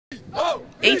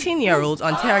18-year-old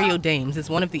Ontario Dames is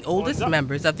one of the oldest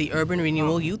members of the Urban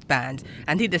Renewal Youth Band,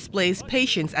 and he displays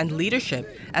patience and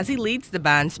leadership as he leads the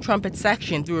band's trumpet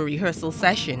section through a rehearsal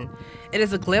session. It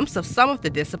is a glimpse of some of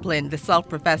the discipline the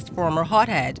self-professed former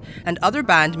hothead and other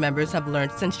band members have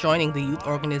learned since joining the youth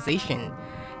organization.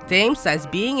 Dames says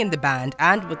being in the band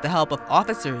and with the help of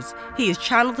officers, he has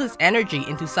channeled his energy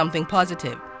into something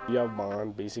positive. We have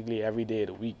band basically every day of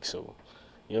the week, so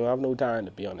you don't have no time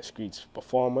to be on the streets.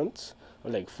 Performance,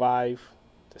 like 5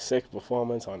 to 6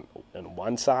 performance on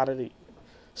one Saturday.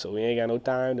 So we ain't got no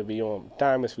time to be on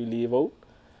time as we leave out.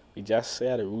 We just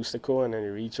say the rooster crow and then we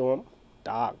reach on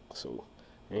dark. So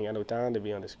we ain't got no time to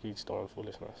be on the streets doing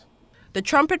foolishness. The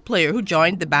trumpet player who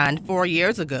joined the band 4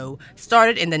 years ago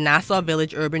started in the Nassau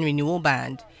Village Urban Renewal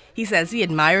Band. He says he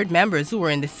admired members who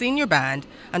were in the senior band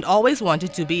and always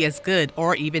wanted to be as good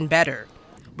or even better.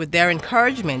 With their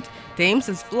encouragement, Dames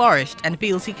has flourished and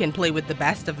feels he can play with the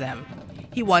best of them.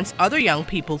 He wants other young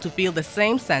people to feel the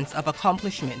same sense of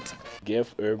accomplishment.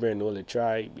 Give Urban Renewal a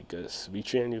try because we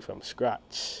train you from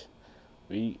scratch.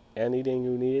 Anything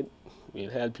you need, we'll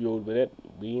help you out with it.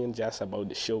 We ain't just about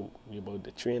the show, we about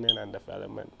the training and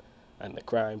development and the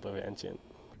crime prevention.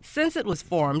 Since it was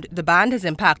formed, the band has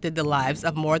impacted the lives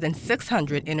of more than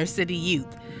 600 inner-city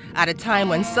youth. At a time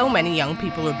when so many young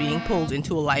people are being pulled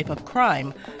into a life of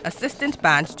crime, Assistant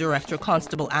Band Director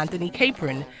Constable Anthony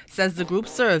Capron says the group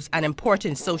serves an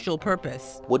important social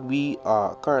purpose. What we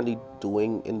are currently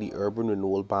doing in the Urban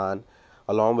Renewal Band,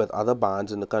 along with other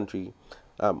bands in the country,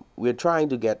 we're trying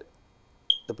to get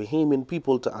the Bahamian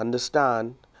people to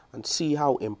understand and see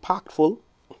how impactful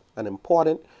and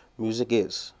important music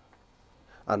is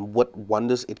and what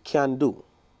wonders it can do.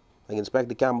 Like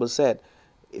Inspector Campbell said,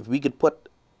 if we could put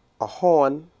a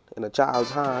horn in a child's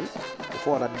hand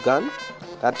before that gun,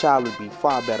 that child would be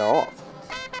far better off.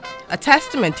 A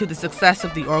testament to the success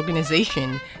of the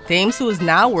organization, Dames, who is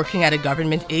now working at a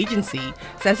government agency,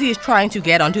 says he is trying to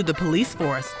get onto the police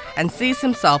force and sees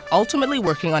himself ultimately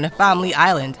working on a family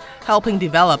island, helping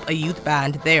develop a youth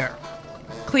band there.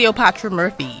 Cleopatra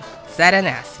Murphy,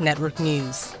 ZNS Network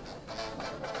News.